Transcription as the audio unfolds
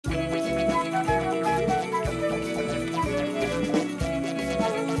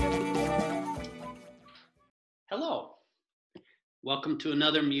Welcome to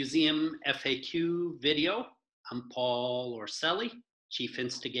another museum FAQ video. I'm Paul Orselli, Chief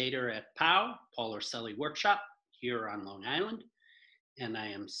Instigator at POW, Paul Orselli Workshop here on Long Island. And I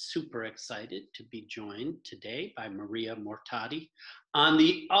am super excited to be joined today by Maria Mortati on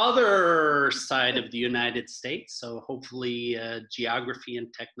the other side of the United States. So hopefully geography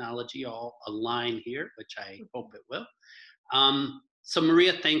and technology all align here, which I hope it will. So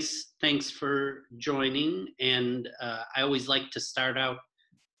Maria, thanks for joining. And I always like to start out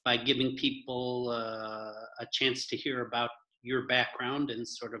by giving people a chance to hear about your background and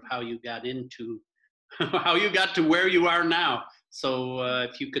sort of how you got to where you are now. So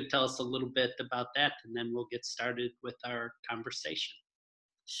if you could tell us a little bit about that, and then we'll get started with our conversation.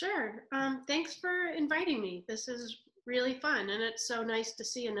 Sure. Thanks for inviting me. This is really fun, and it's so nice to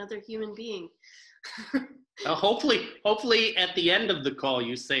see another human being. Hopefully at the end of the call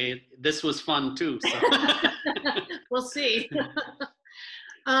you say this was fun too. So. We'll see.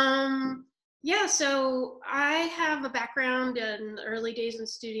 Yeah, so I have a background in the early days in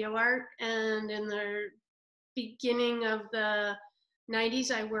studio art, and in the beginning of the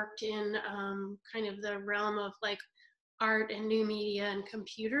 90s I worked in kind of the realm of like art and new media and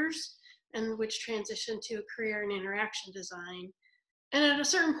computers, and which transitioned to a career in interaction design. And at a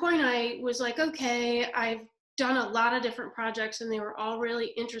certain point I was like, okay, I've done a lot of different projects and they were all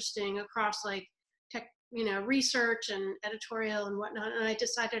really interesting across like tech, research and editorial and whatnot. And I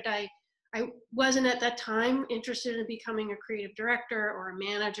decided I wasn't at that time interested in becoming a creative director or a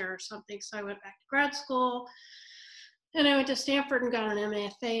manager or something. So I went back to grad school and I went to Stanford and got an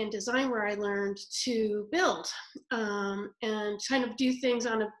MFA in design, where I learned to build and kind of do things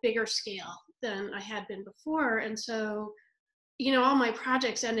on a bigger scale than I had been before. And so all my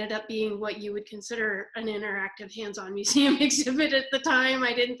projects ended up being what you would consider an interactive hands-on museum exhibit at the time.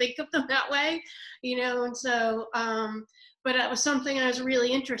 I didn't think of them that way, and so, but it was something I was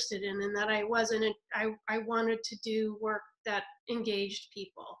really interested in, and that I wanted to do work that engaged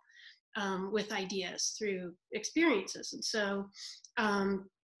people with ideas through experiences. And so,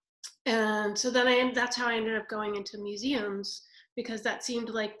 that's how I ended up going into museums, because that seemed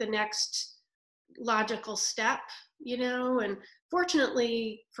like the next logical step, and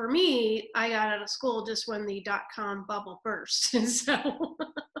fortunately for me, I got out of school just when the .com bubble burst. And so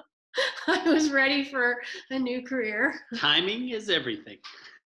I was ready for a new career. Timing is everything.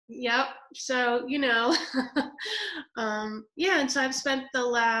 Yep. So, yeah, and so I've spent the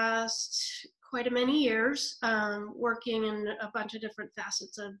last quite many years working in a bunch of different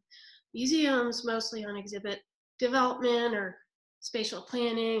facets of museums, mostly on exhibit development or spatial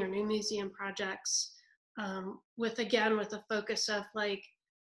planning or new museum projects, with a focus of like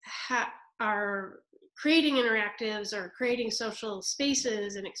our creating interactives or creating social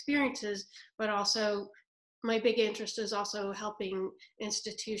spaces and experiences, but also my big interest is also helping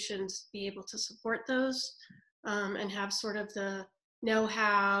institutions be able to support those and have sort of the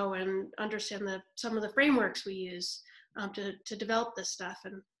know-how and understand some of the frameworks we use to develop this stuff.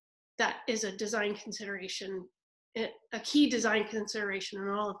 And that is a design consideration, a key design consideration in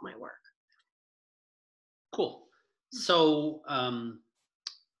all of my work. Cool. So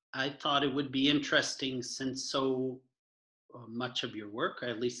I thought it would be interesting, since so much of your work, or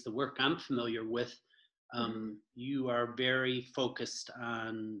at least the work I'm familiar with, you are very focused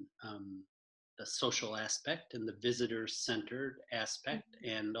on the social aspect and the visitor-centered aspect,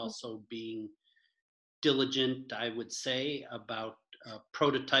 and also being diligent, I would say, about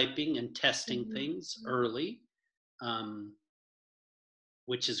prototyping and testing things early,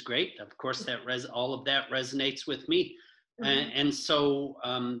 which is great. Of course, all of that resonates with me. And so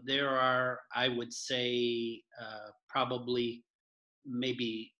there are, I would say, probably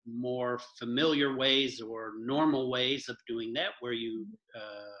maybe more familiar ways or normal ways of doing that, where you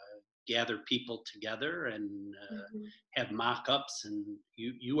gather people together and have mock-ups, and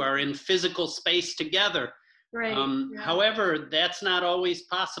you are in physical space together. Right. However, that's not always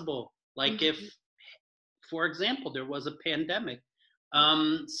possible. Like if, for example, there was a pandemic.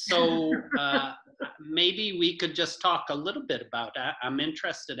 So maybe we could just talk a little bit about, I'm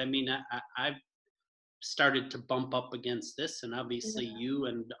interested. I mean, I've started to bump up against this, and obviously you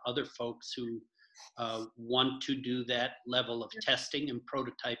and other folks who want to do that level of testing and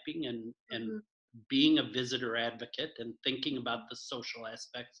prototyping and being a visitor advocate and thinking about the social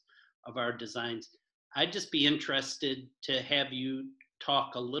aspects of our designs. I'd just be interested to have you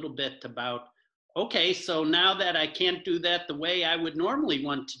talk a little bit about, okay, so now that I can't do that the way I would normally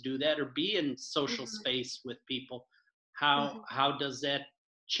want to do that, or be in social space with people, how does that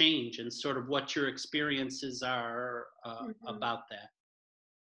change, and sort of what your experiences are about that?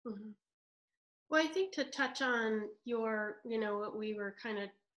 Well, I think to touch on your, what we were kind of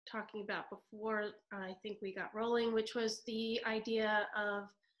talking about before, I think we got rolling, which was the idea of,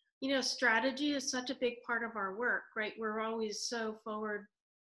 strategy is such a big part of our work, right? We're always so forward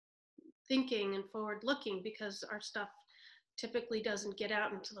thinking and forward looking because our stuff typically doesn't get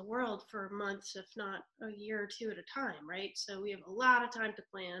out into the world for months, if not a year or two at a time, right? So we have a lot of time to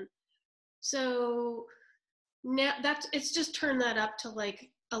plan. So now it's just turned that up to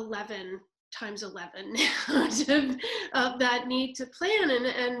like 11 times 11 of that need to plan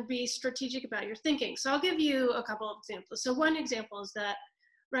and be strategic about your thinking. So I'll give you a couple of examples. So one example is that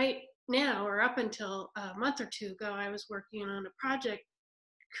right now, or up until a month or two ago, I was working on a project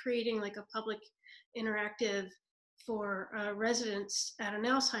creating like a public interactive for residents at an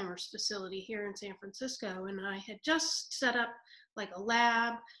Alzheimer's facility here in San Francisco. And I had just set up like a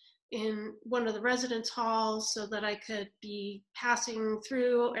lab in one of the residence halls so that I could be passing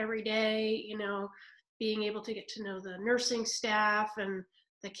through every day, being able to get to know the nursing staff and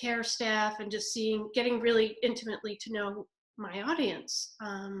the care staff and just getting really intimately to know my audience,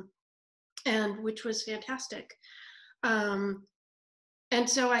 and which was fantastic. And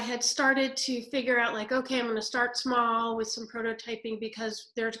so I had started to figure out like, okay, I'm going to start small with some prototyping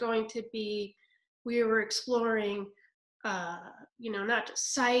because there's going to be, we were exploring, not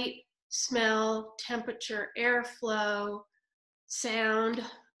just sight, smell, temperature, airflow, sound,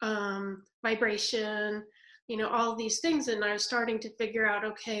 vibration, all these things. And I was starting to figure out,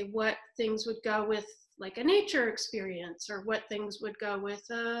 okay, what things would go with like a nature experience, or what things would go with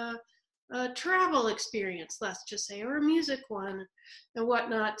a travel experience, let's just say, or a music one and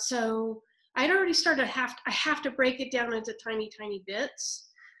whatnot. So I'd already started, I have to break it down into tiny bits,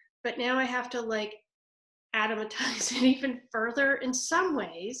 but now I have to like atomatize it even further in some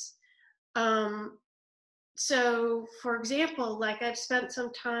ways. So for example, like I've spent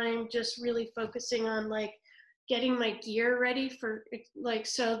some time just really focusing on like getting my gear ready for like,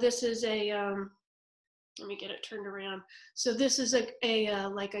 so this is a, let me get it turned around. So this is a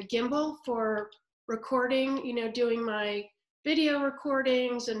like a gimbal for recording, doing my video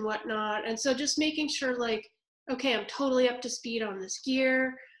recordings and whatnot. And so just making sure like, okay, I'm totally up to speed on this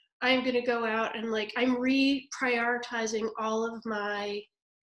gear. I'm going to go out and like, I'm reprioritizing all of my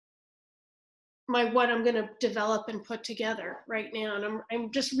what I'm going to develop and put together right now. And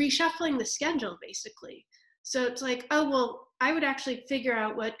I'm just reshuffling the schedule basically. So it's like, oh, well, I would actually figure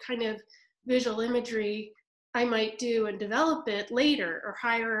out what kind of visual imagery I might do and develop it later, or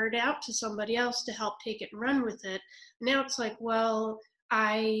hire it out to somebody else to help take it and run with it. Now it's like, well,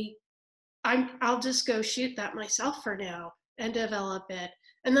 I'll just go shoot that myself for now and develop it.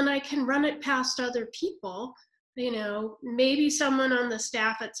 And then I can run it past other people. Maybe someone on the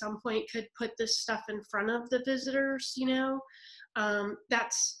staff at some point could put this stuff in front of the visitors,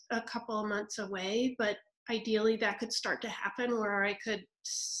 that's a couple of months away, but ideally that could start to happen where I could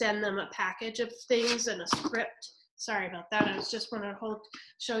send them a package of things and a script. Sorry about that. I was just want to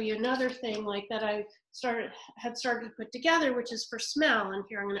show you another thing like that I had started to put together, which is for smell. And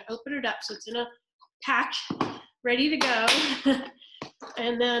here I'm going to open it up so it's in a pack, ready to go.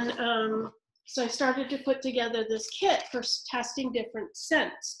 And then, so I started to put together this kit for testing different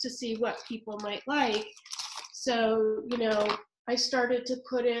scents to see what people might like. So, I started to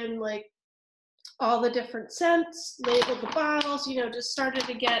put in like all the different scents, labeled the bottles, just started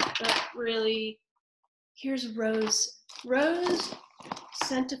to get really, here's rose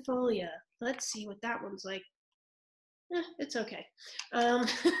centifolia. Let's see what that one's like. It's okay.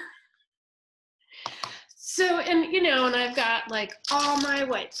 So, and I've got like all my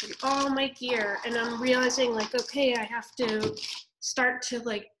wipes and all my gear, and I'm realizing like, okay, I have to start to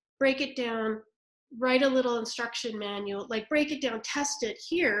like break it down, write a little instruction manual, like break it down, test it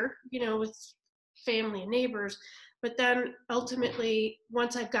here, with family and neighbors. But then ultimately,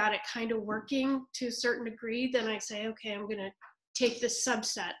 once I've got it kind of working to a certain degree, then I say, okay, I'm going to take this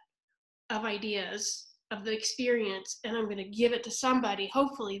subset of ideas of the experience and I'm going to give it to somebody,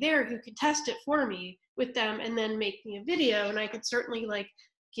 hopefully there, who can test it for me with them and then make me a video. And I could certainly like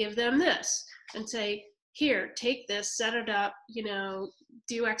give them this and say, here, take this, set it up,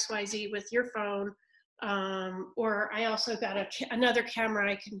 do XYZ with your phone. Or I also got another camera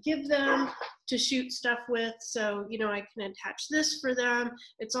I can give them to shoot stuff with. So, I can attach this for them.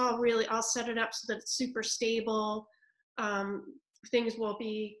 It's all really, I'll set it up so that it's super stable. Things will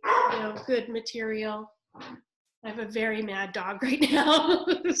be, good material. I have a very mad dog right now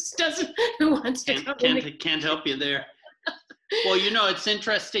who wants to come in. Can't help you there. Well, it's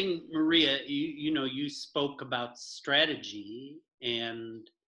interesting, Maria, you spoke about strategy, and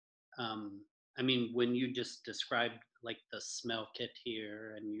I mean, when you just described like the smell kit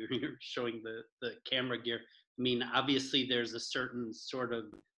here, and you're showing the camera gear. I mean, obviously there's a certain sort of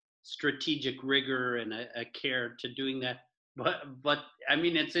strategic rigor and a care to doing that. But I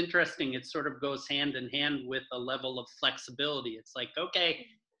mean, it's interesting. It sort of goes hand in hand with a level of flexibility. It's like, okay,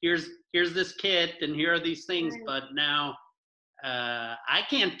 here's this kit, and here are these things, Right. but now I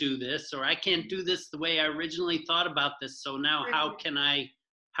can't do this, or I can't do this the way I originally thought about this. So now Right.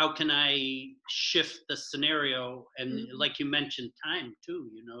 how can I shift the scenario? And Mhm. like you mentioned, time too,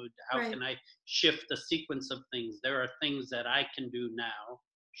 you know, how Right. can I shift the sequence of things? There are things that I can do now,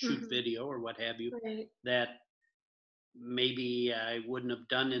 shoot Mhm. video or what have you, Right. that maybe I wouldn't have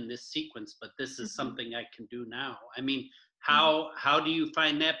done in this sequence, but this is Mhm. something I can do now. I mean, Mhm. how do you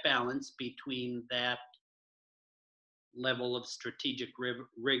find that balance between that level of strategic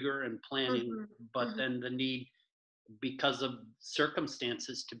rigor and planning, Mhm. but Mhm. then the need, because of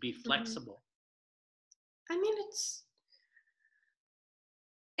circumstances, to be Mhm. flexible? I mean, it's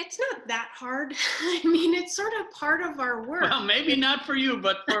not that hard. I mean, it's sort of part of our work. Well, maybe not for you,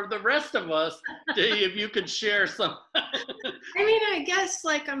 but for the rest of us, if you could share some. I mean, I guess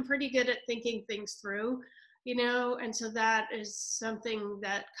like I'm pretty good at thinking things through, and so that is something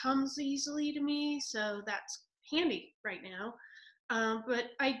that comes easily to me. So that's handy right now.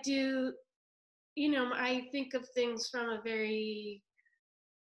 But I do, I think of things from a very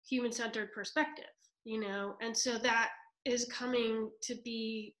human centered perspective, and so that is coming to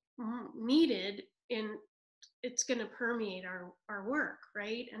be needed in it's going to permeate our work,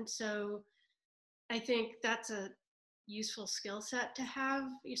 right? And so I think that's a useful skill set to have.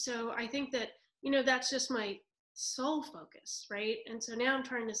 So I think that, that's just my sole focus, right? And so now I'm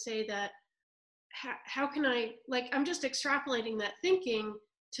trying to say that how can I, like, I'm just extrapolating that thinking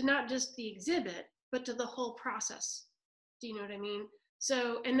to not just the exhibit, but to the whole process. Do you know what I mean?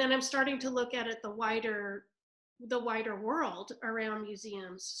 So, and then I'm starting to look at it the wider world around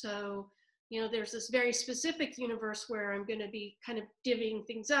museums. So, there's this very specific universe where I'm going to be kind of divvying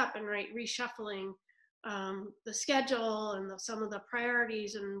things up and reshuffling the schedule and some of the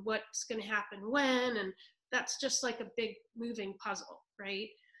priorities and what's going to happen when, and that's just like a big moving puzzle, right?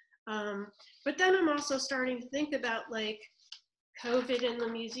 Um, but then I'm also starting to think about like COVID in the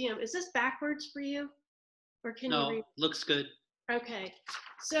museum. Is this backwards for you, or can you No, read? looks good. Okay.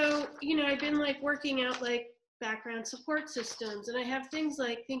 So, I've been like working out like background support systems, and I have things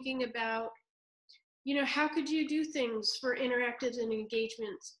like thinking about, how could you do things for interactives and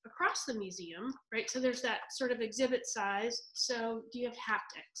engagements across the museum, right? So there's that sort of exhibit size. So do you have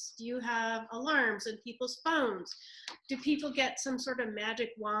haptics? Do you have alarms in people's phones? Do people get some sort of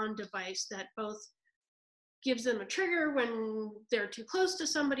magic wand device that both gives them a trigger when they're too close to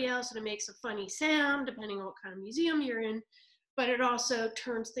somebody else and it makes a funny sound depending on what kind of museum you're in, but it also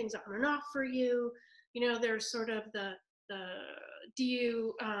turns things on and off for you? There's sort of the do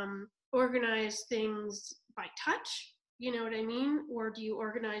you organize things by touch, you know what I mean, or do you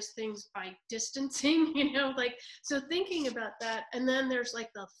organize things by distancing? Like, so thinking about that. And then there's like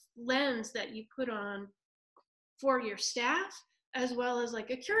the lens that you put on for your staff, as well as like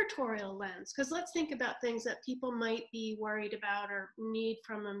a curatorial lens, because let's think about things that people might be worried about or need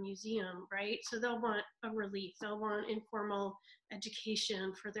from a museum, right? So they'll want a relief, they'll want informal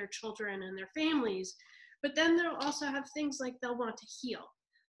education for their children and their families, but then they'll also have things like they'll want to heal,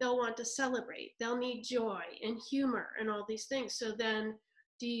 they'll want to celebrate, they'll need joy and humor and all these things. So then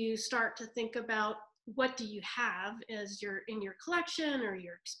do you start to think about what do you have as your in your collection or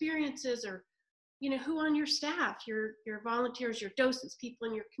your experiences, or who on your staff, your volunteers, your docents, people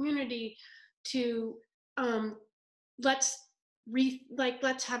in your community, to um, let's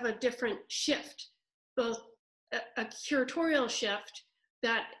let's have a different shift, both a curatorial shift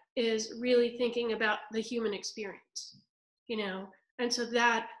that is really thinking about the human experience, and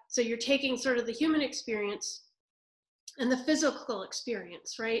so you're taking sort of the human experience and the physical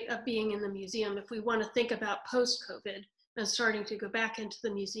experience, right, of being in the museum, if we want to think about post-COVID and starting to go back into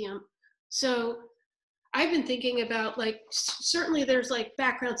the museum. So I've been thinking about like certainly there's like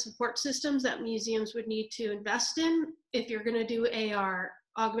background support systems that museums would need to invest in if you're going to do AR,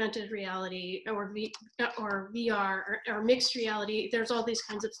 augmented reality, or VR, or mixed reality. There's all these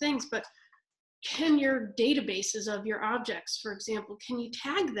kinds of things, but can your databases of your objects, for example, can you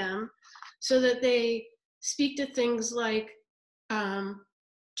tag them so that they speak to things like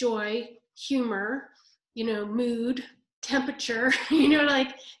joy, humor, mood, temperature?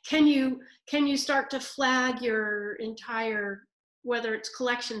 Like, can you start to flag your entire, whether it's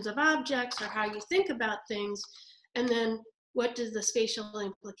collections of objects or how you think about things, and then what does the spatial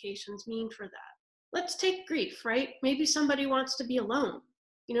implications mean for that? Let's take grief, right? Maybe somebody wants to be alone.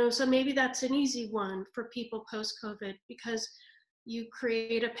 So maybe that's an easy one for people post-COVID, because you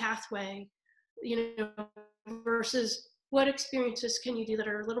create a pathway, versus what experiences can you do that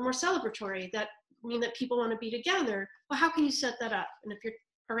are a little more celebratory, that mean that people want to be together. Well, how can you set that up? And if you're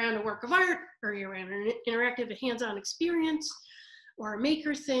around a work of art, or you're around an interactive hands-on experience or a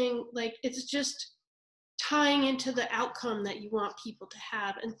maker thing, like, it's just tying into the outcome that you want people to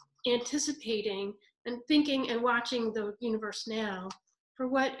have, and anticipating and thinking and watching the universe now for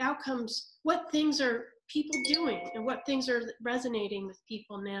what outcomes, what things are people doing, and what things are resonating with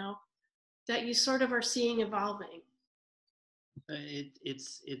people now that you sort of are seeing evolving.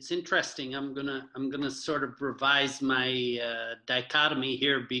 It's interesting. I'm gonna sort of revise my dichotomy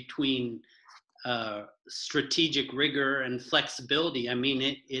here between strategic rigor and flexibility. I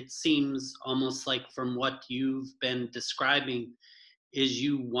mean, it seems almost like, from what you've been describing, is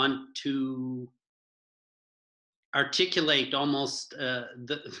you want to articulate almost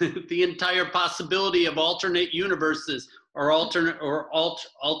the entire possibility of alternate universes, or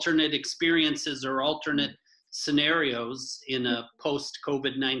alternate experiences, or alternate scenarios in a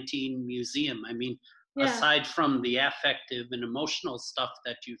post-COVID-19 museum. I mean, aside from the affective and emotional stuff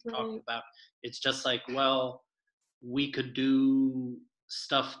that you've talked about, it's just like, well, we could do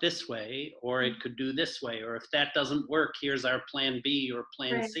stuff this way, or it could do this way, or if that doesn't work, here's our plan B or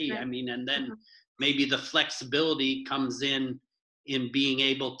plan C. I mean, and then maybe the flexibility comes in being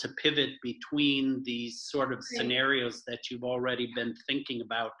able to pivot between these sort of scenarios that you've already been thinking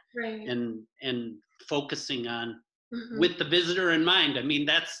about, and focusing on with the visitor in mind. I mean,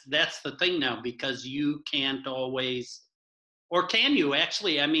 that's the thing now, because you can't always, or can you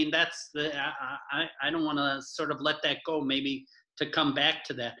actually? I mean, that's the, I don't want to sort of let that go, maybe to come back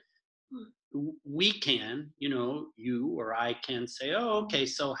to that. We can, you or I can say, oh, okay,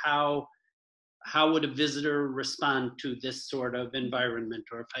 so how would a visitor respond to this sort of environment?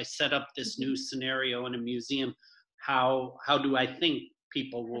 Or if I set up this new scenario in a museum, how do I think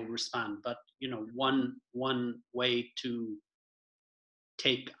people will respond? But, one way to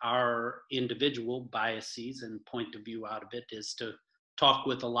take our individual biases and point of view out of it is to talk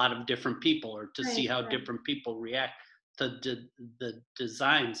with a lot of different people, or to see how different people react to the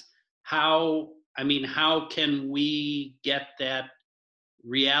designs. How can we get that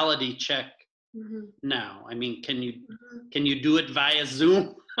reality check now? I mean, can you do it via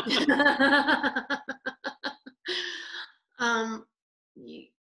Zoom?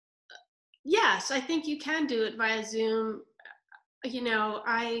 Yes, I think you can do it via Zoom.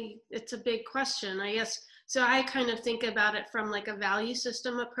 It's a big question, I guess. So I kind of think about it from like a value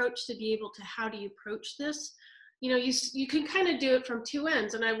system approach, to be able to, how do you approach this? You can kind of do it from two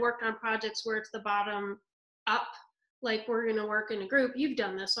ends. And I've worked on projects where it's the bottom up, like, we're going to work in a group. You've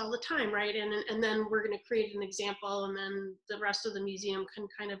done this all the time, right? And then we're going to create an example, and then the rest of the museum can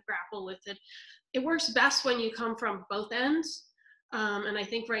kind of grapple with it. It works best when you come from both ends. And I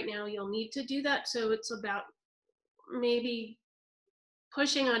think right now you'll need to do that. So it's about maybe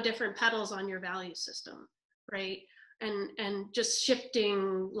pushing on different pedals on your value system, right? And just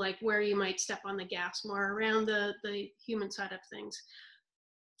shifting, like, where you might step on the gas more around the human side of things.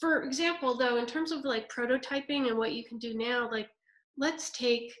 For example, though, in terms of like prototyping and what you can do now, like,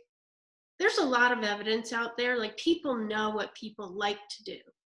 there's a lot of evidence out there. Like, people know what people like to do,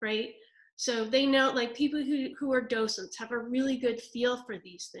 right? So they know, like, people who are docents have a really good feel for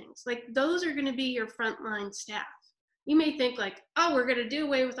these things. Like, those are going to be your frontline staff. You may think like, oh, we're going to do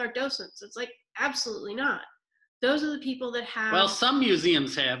away with our docents. It's like, absolutely not. Those are the people that have. Well, some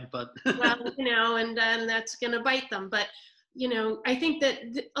museums have, but. Well, and then that's going to bite them. But, I think that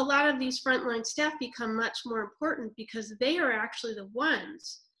a lot of these frontline staff become much more important, because they are actually the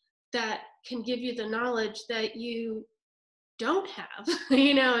ones that can give you the knowledge that you don't have,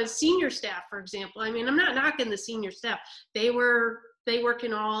 as senior staff, for example. I mean, I'm not knocking the senior staff. They work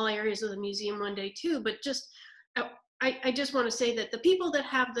in all areas of the museum one day too, but just, I just want to say that the people that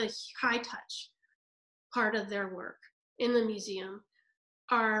have the high touch part of their work in the museum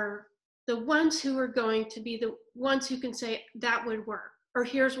are the ones who are going to be the ones who can say, that would work, or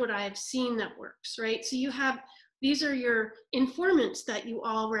here's what I have seen that works, right? So these are your informants that you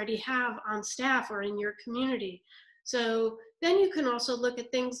already have on staff or in your community. So then you can also look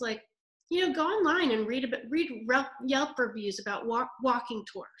at things like, go online and read Yelp reviews about walking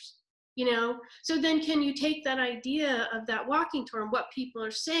tours. So then can you take that idea of that walking tour and what people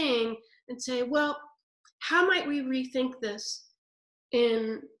are saying and say, well, how might we rethink this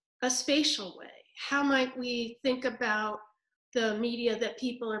in a spatial way? How might we think about the media that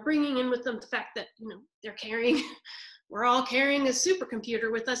people are bringing in with them, the fact that, they're carrying we're all carrying a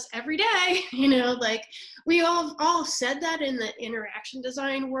supercomputer with us every day, you know, like we all said that in the interaction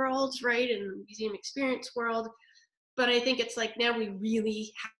design world, right, in the museum experience world. But I think it's like now we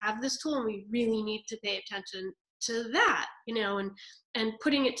really have this tool and we really need to pay attention to that, you know, and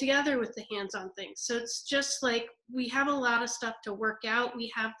putting it together with the hands-on things. So it's just like we have a lot of stuff to work out.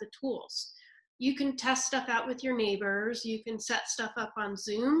 We have the tools. You can test stuff out with your neighbors. You can set stuff up on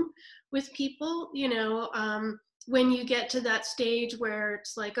Zoom with people, you know, when you get to that stage where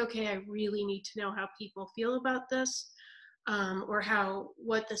it's like, okay, I really need to know how people feel about this, or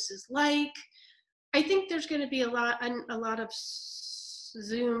what this is like. I think there's going to be a lot of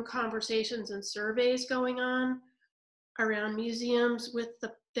Zoom conversations and surveys going on around museums with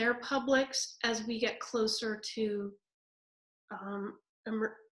their publics as we get closer to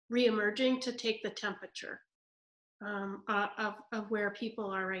re-emerging to take the temperature of where people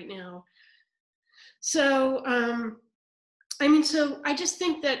are right now. So, I mean, so I just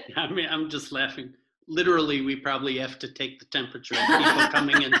think that. I mean, I'm just laughing. Literally, we probably have to take the temperature of people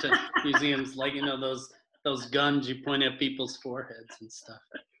coming into museums, like, you know, those guns you point at people's foreheads and stuff.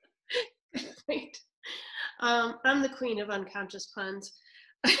 Right. I'm the queen of unconscious puns.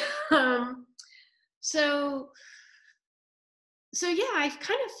 So yeah, I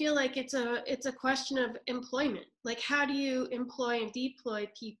kind of feel like it's a question of employment. Like, how do you employ and deploy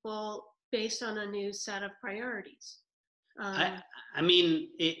people based on a new set of priorities? I mean,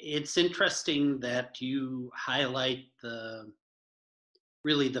 it's interesting that you highlight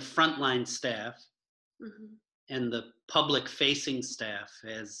really the frontline staff mm-hmm. and the public-facing staff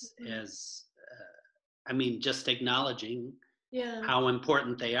as I mean, just acknowledging how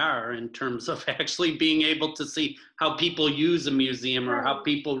important they are in terms of actually being able to see how people use a museum or how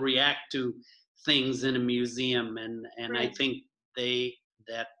people react to things in a museum, and I think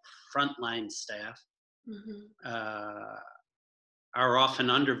that frontline staff are often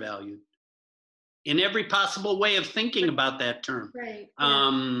undervalued in every possible way of thinking about that term,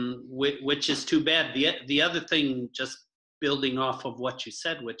 which is too bad. The other thing, just building off of what you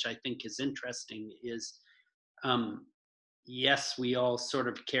said, which I think is interesting, is yes, we all sort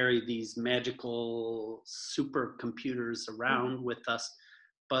of carry these magical supercomputers around with us,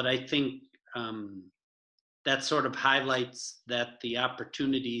 but I think that sort of highlights that the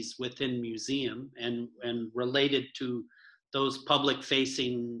opportunities within museum and related to those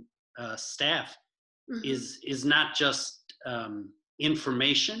public-facing staff is not just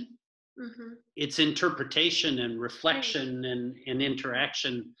information, it's interpretation and reflection and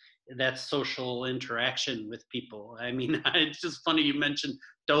interaction. That's social interaction with people. I mean, it's just funny you mentioned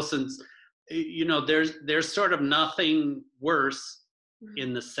docents. You know, there's sort of nothing worse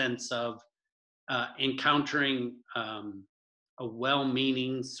in the sense of encountering a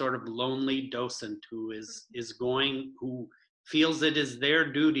well-meaning, sort of lonely docent who feels it is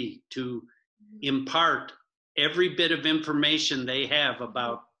their duty to impart every bit of information they have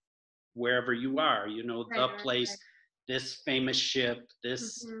about wherever you are, you know, the place, this famous ship,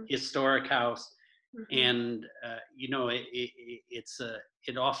 this historic house. And, you know,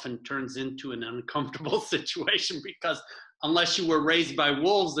 it often turns into an uncomfortable situation because unless you were raised by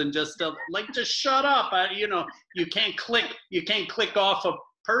wolves and just shut up, you know, you can't click off a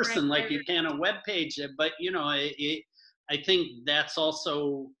person like you can a web page. But, you know, I think that's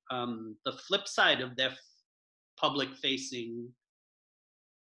also the flip side of their public-facing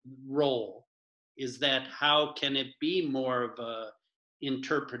role, is that how can it be more of a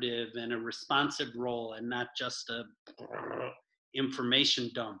interpretive and a responsive role and not just a information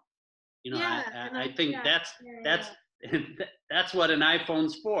dump? You know, I think that's what an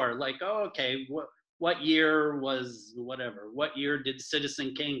iPhone's for. Like, oh, okay, what year was whatever? What year did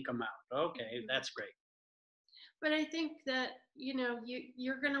Citizen Kane come out? Okay, that's great. But I think that, you know,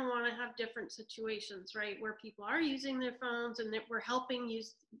 you're going to want to have different situations, right, where people are using their phones and that we're helping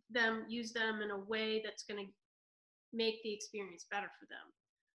use them in a way that's going to make the experience better for them,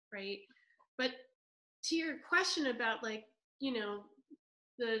 right? But to your question about, like, you know,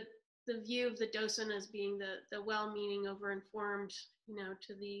 the view of the docent as being the well-meaning, over-informed, you know,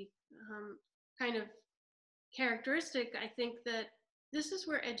 to the kind of characteristic, I think that this is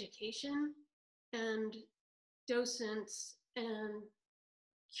where education and docents and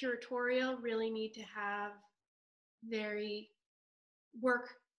curatorial really need to have work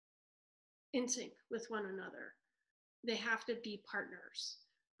in sync with one another. They have to be partners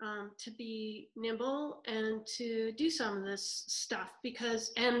to be nimble and to do some of this stuff,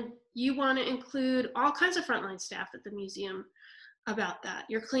 and you want to include all kinds of frontline staff at the museum about that.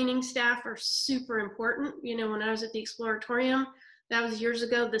 Your cleaning staff are super important. You know, when I was at the Exploratorium, that was years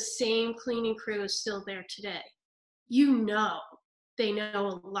ago, the same cleaning crew is still there today. they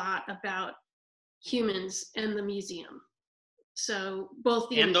know a lot about humans and the museum. So both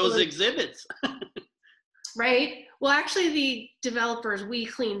the And those employees, exhibits. right? Well, actually, the developers, we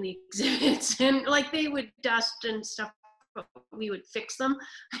clean the exhibits, and like they would dust and stuff, but we would fix them,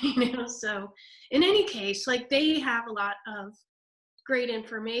 So in any case, like they have a lot of great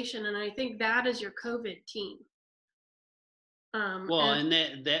information, and I think that is your COVID team. Well, and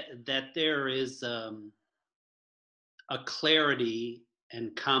that there is a clarity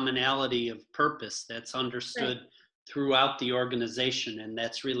and commonality of purpose that's understood right, throughout the organization, and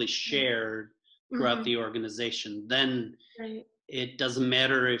that's really shared throughout mm-hmm, the organization. Then right, it doesn't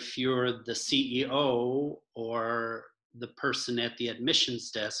matter if you're the CEO or the person at the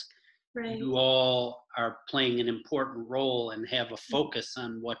admissions desk, right, you all are playing an important role and have a focus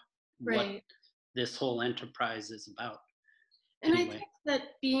on what right. this whole enterprise is about. And I Anyway, think that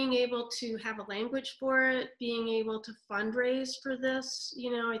being able to have a language for it, being able to fundraise for this,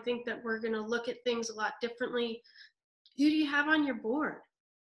 I think that we're going to look at things a lot differently. Who do you have on your board?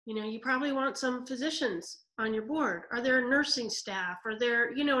 You probably want some physicians on your board. Are there nursing staff? Are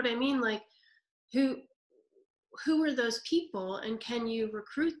there, you know what I mean? Like who are those people, and can you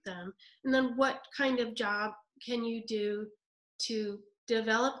recruit them? And then what kind of job can you do to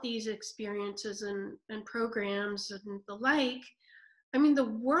develop these experiences and programs and the like? I mean, the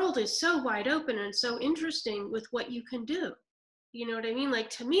world is so wide open and so interesting with what you can do. You know what I mean? Like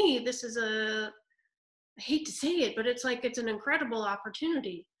to me, this is I hate to say it, but it's like it's an incredible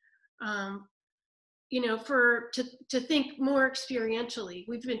opportunity. Um, to think more experientially.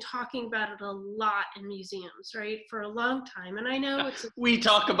 We've been talking about it a lot in museums, right, for a long time. And I know we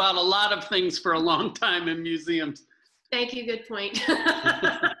talk about a lot of things for a long time in museums. Thank you, good point.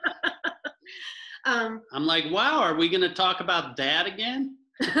 I'm like, wow, are we going to talk about that again?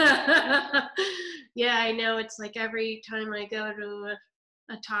 Yeah, I know. It's like every time I go to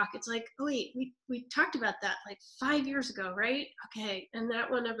a talk, it's like, oh wait, we talked about that like 5 years ago, right? Okay, and that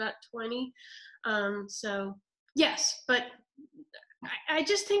one about 20. So yes, but I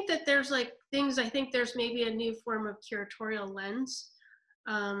just think that there's like things. I think there's maybe a new form of curatorial lens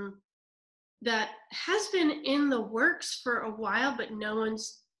that has been in the works for a while, but no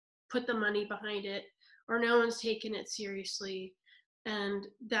one's put the money behind it, or no one's taken it seriously. And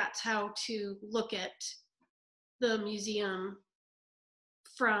that's how to look at the museum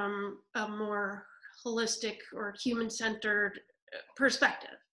from a more holistic or human-centered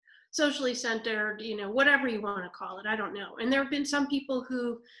perspective, socially centered, whatever you want to call it. I don't know. And there have been some people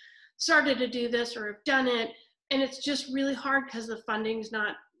who started to do this or have done it, and it's just really hard because the funding's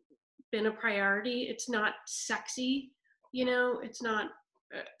not been a priority. It's not sexy, it's not.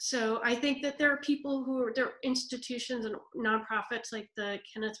 So I think that there are people there are institutions and nonprofits like the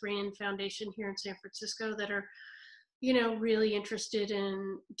Kenneth Rain Foundation here in San Francisco that are, really interested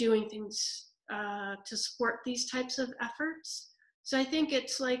in doing things to support these types of efforts. So I think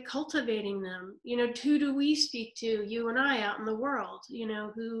it's like cultivating them. Who do we speak to, you and I, out in the world?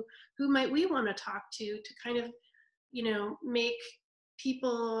 Who might we want to talk to kind of, make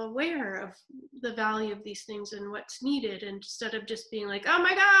people aware of the value of these things and what's needed, instead of just being like, oh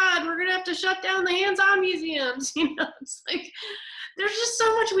my God, we're gonna have to shut down the hands-on museums. It's like there's just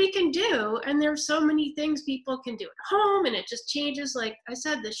so much we can do, and there's so many things people can do at home, and it just changes. Like I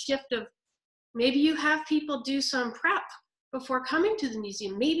said, the shift of maybe you have people do some prep before coming to the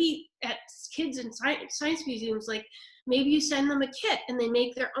museum. Maybe at kids in science museums, like maybe you send them a kit and they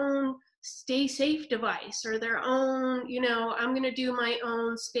make their own stay safe device, or their own, I'm going to do my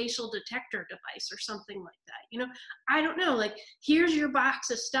own spatial detector device or something like that. I don't know, like here's your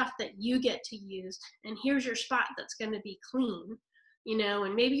box of stuff that you get to use, and here's your spot that's going to be clean,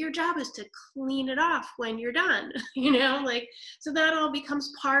 and maybe your job is to clean it off when you're done, like, so that all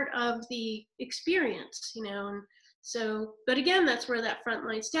becomes part of the experience, and so, but again, that's where that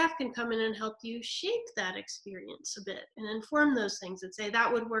frontline staff can come in and help you shape that experience a bit and inform those things and say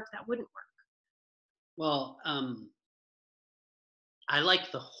that would work, that wouldn't work. Well, I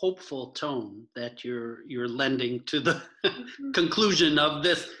like the hopeful tone that you're lending to the conclusion of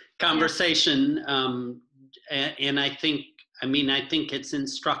this conversation, and I think it's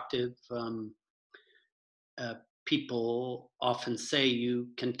instructive. People often say you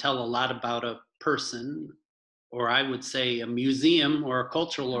can tell a lot about a person, or I would say a museum or a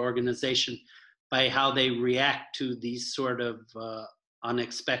cultural organization, by how they react to these sort of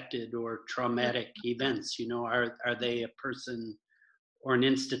unexpected or traumatic events. Are they a person or an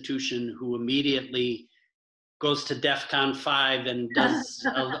institution who immediately goes to DEFCON 5 and does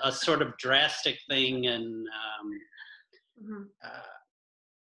a sort of drastic thing and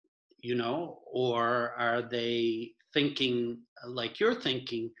you know, or are they thinking like you're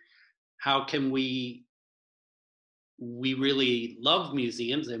thinking, how can we really love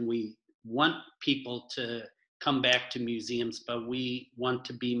museums and we want people to come back to museums, but we want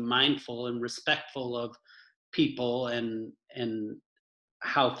to be mindful and respectful of people and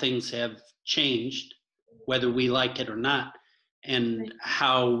how things have changed, whether we like it or not, and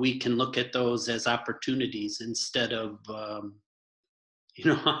how we can look at those as opportunities instead of you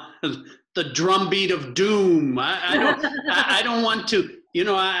know, the drumbeat of doom. I don't want to, you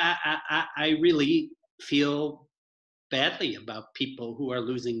know, I really feel badly about people who are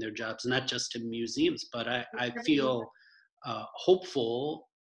losing their jobs, not just in museums, but I feel hopeful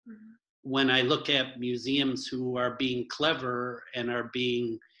when I look at museums who are being clever and are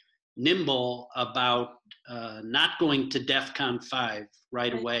being nimble about not going to DEF CON 5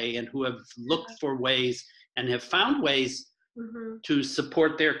 right away, and who have looked for ways and have found ways to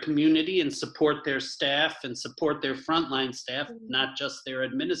support their community and support their staff and support their frontline staff, not just their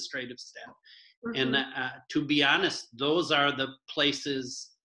administrative staff. And to be honest, those are the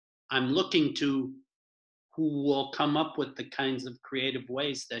places I'm looking to, who will come up with the kinds of creative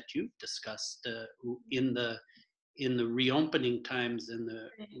ways that you've discussed in the reopening times and the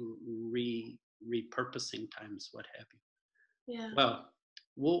repurposing times, what have you. Yeah. Well,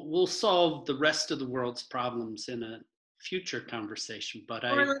 we'll solve the rest of the world's problems in a future conversation, but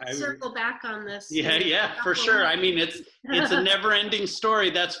let's circle back on this. Yeah, for sure. I mean, it's a never-ending story,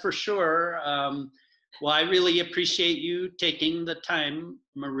 that's for sure. Well, I really appreciate you taking the time,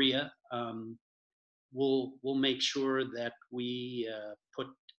 Maria. We'll make sure that we put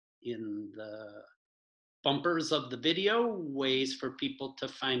in the bumpers of the video ways for people to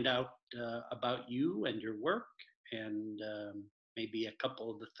find out about you and your work, and maybe a couple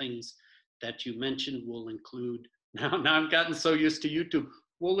of the things that you mentioned will include. Now I've gotten so used to YouTube.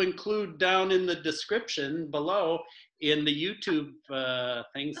 We'll include down in the description below in the YouTube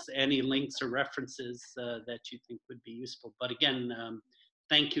things any links or references that you think would be useful. But again,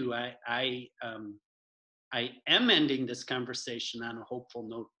 thank you. I am ending this conversation on a hopeful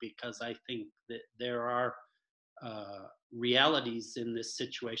note, because I think that there are realities in this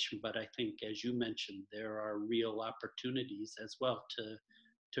situation, but I think, as you mentioned, there are real opportunities as well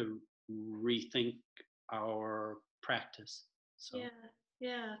to rethink our practice. So.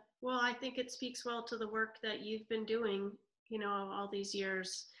 Yeah. Well, I think it speaks well to the work that you've been doing, you know, all these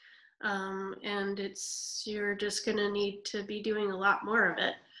years. And you're just going to need to be doing a lot more of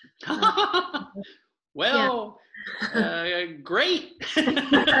it. Well, great.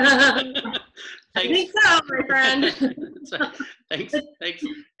 I think so, my friend. Thanks.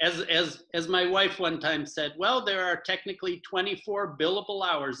 As my wife one time said, well, there are technically 24 billable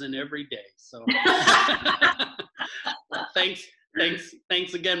hours in every day. So thanks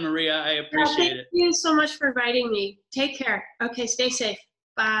again, Maria. I appreciate it. Thank you so much for inviting me. Take care. Okay, stay safe.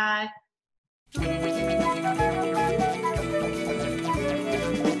 Bye.